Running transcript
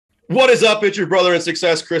What is up? It's your brother in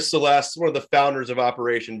success, Chris Celeste, one of the founders of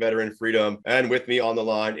Operation Veteran Freedom. And with me on the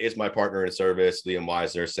line is my partner in service, Liam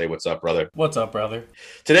Weisner. Say what's up, brother. What's up, brother?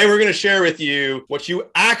 Today, we're going to share with you what you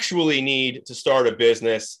actually need to start a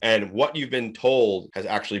business and what you've been told has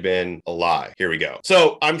actually been a lie. Here we go.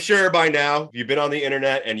 So I'm sure by now you've been on the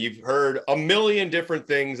internet and you've heard a million different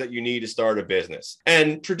things that you need to start a business.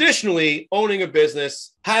 And traditionally, owning a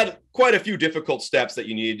business had quite a few difficult steps that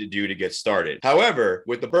you needed to do to get started. However,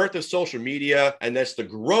 with the birth of social media and that's the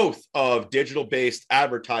growth of digital-based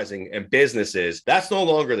advertising and businesses, that's no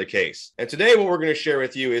longer the case. And today, what we're going to share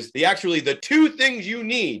with you is the two things you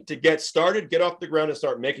need to get started, get off the ground and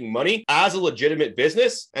start making money as a legitimate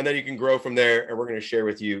business. And then you can grow from there. And we're going to share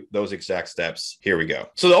with you those exact steps. Here we go.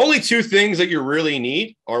 So the only two things that you really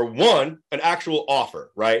need are one, an actual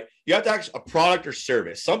offer, right? You have to actually a product or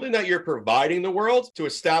service, something that you're providing the world to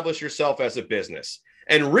establish yourself as a business.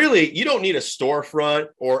 And really, you don't need a storefront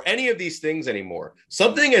or any of these things anymore.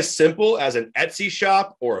 Something as simple as an Etsy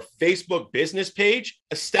shop or a Facebook business page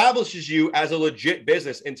establishes you as a legit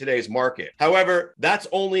business in today's market. However, that's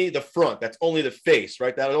only the front. That's only the face,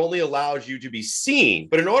 right? That only allows you to be seen.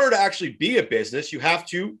 But in order to actually be a business, you have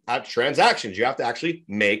to have transactions. You have to actually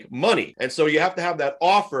make money. And so you have to have that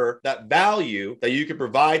offer, that value that you can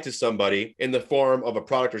provide to somebody in the form of a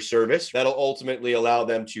product or service that'll ultimately allow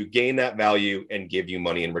them to gain that value and give you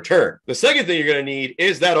money in return. The second thing you're going to need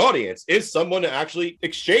is that audience, is someone to actually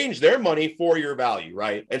exchange their money for your value,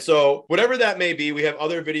 right? And so whatever that may be, we have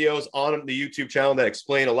other videos on the YouTube channel that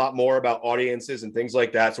explain a lot more about audiences and things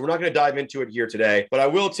like that. So we're not going to dive into it here today, but I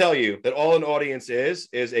will tell you that all an audience is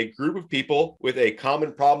a group of people with a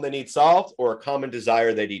common problem they need solved or a common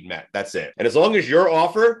desire they need met. That's it. And as long as your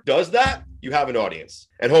offer does that, you have an audience.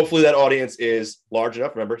 And hopefully that audience is large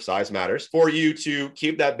enough, remember, size matters, for you to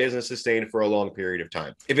keep that business sustained for a long period of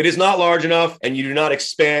time. If it is not large enough and you do not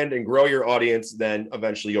expand and grow your audience, then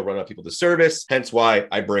eventually you'll run out of people to service, hence why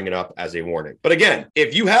I bring it up as a warning. But again,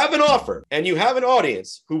 if you have an offer and you have an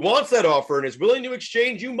audience who wants that offer and is willing to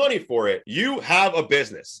exchange you money for it, you have a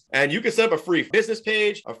business. And you can set up a free business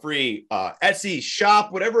page, a free Etsy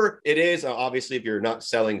shop, whatever it is. Obviously, if you're not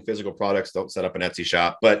selling physical products, don't set up an Etsy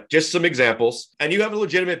shop, but just some examples. And you have a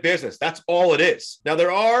legitimate business. That's all it is. Now,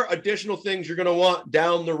 there are additional things you're going to want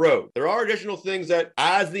down the road. There are additional things that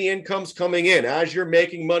as the income's coming in, as you're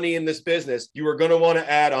making money in this business, you are going to want to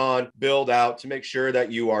add on, build out to make sure that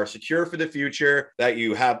you are secure for the future, that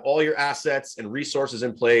you have all your assets and resources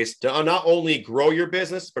in place to not only grow your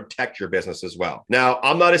business, protect your business as well. Now,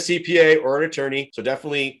 I'm not a CPA or an attorney, so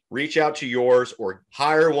definitely reach out to yours or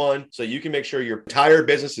hire one so you can make sure your entire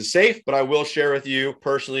business is safe. But I will share with you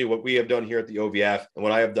personally what we have done here at the OVF and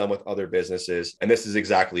what I have done with other businesses. And this is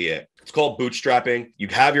exactly it. It's called bootstrapping. You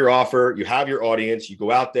have your offer, you have your audience, you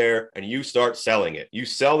go out there and you start selling it. You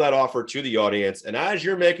sell that offer to the audience. And as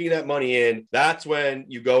you're making that money in, that's when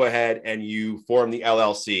you go ahead and you form the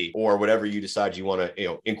LLC or whatever you decide you want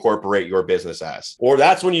to, incorporate your business as. Or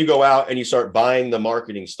that's when you go out and you start buying the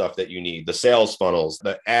marketing stuff that you need, the sales funnels,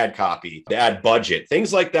 the ad copy, the ad budget,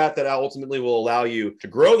 things like that, that ultimately will allow you to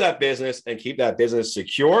grow that business and keep that business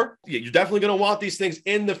secure. You're definitely going to want these things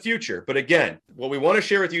in the future. But again, what we want to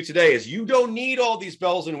share with you today is you don't need all these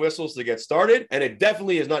bells and whistles to get started. And it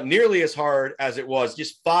definitely is not nearly as hard as it was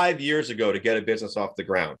just 5 years ago to get a business off the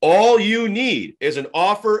ground. All you need is an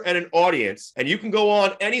offer and an audience. And you can go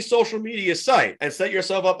on any social media site and set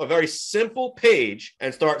yourself up a very simple page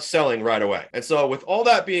and start selling right away. And so with all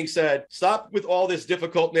that being said, stop with all this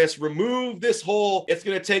difficultness, remove this whole, it's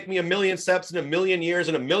going to take me 1 million steps in 1 million years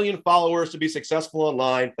and 1 million followers to be successful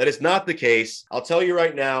online. That is not the case. I'll tell you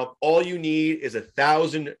right now, all you need is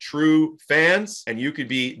 1,000 true fans, and you could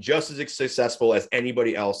be just as successful as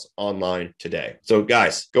anybody else online today. So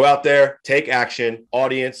guys, go out there, take action,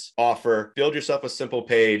 audience, offer, build yourself a simple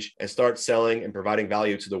page and start selling and providing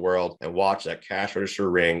value to the world and watch that cash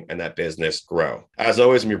register ring and that business grow. As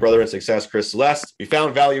always, I'm your brother in success, Chris Celeste. If you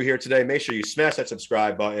found value here today, make sure you smash that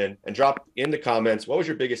subscribe button and drop in the comments, what was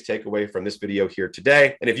your biggest takeaway from this video here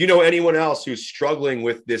today? And if you know anyone else who's struggling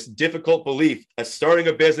with this difficult belief that starting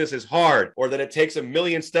a business is hard or that it takes 1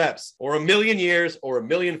 million steps or 1 million years or 1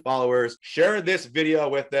 million followers, share this video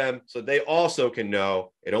with them so they also can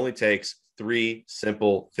know it only takes 3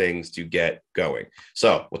 simple things to get going.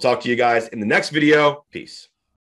 So we'll talk to you guys in the next video. Peace.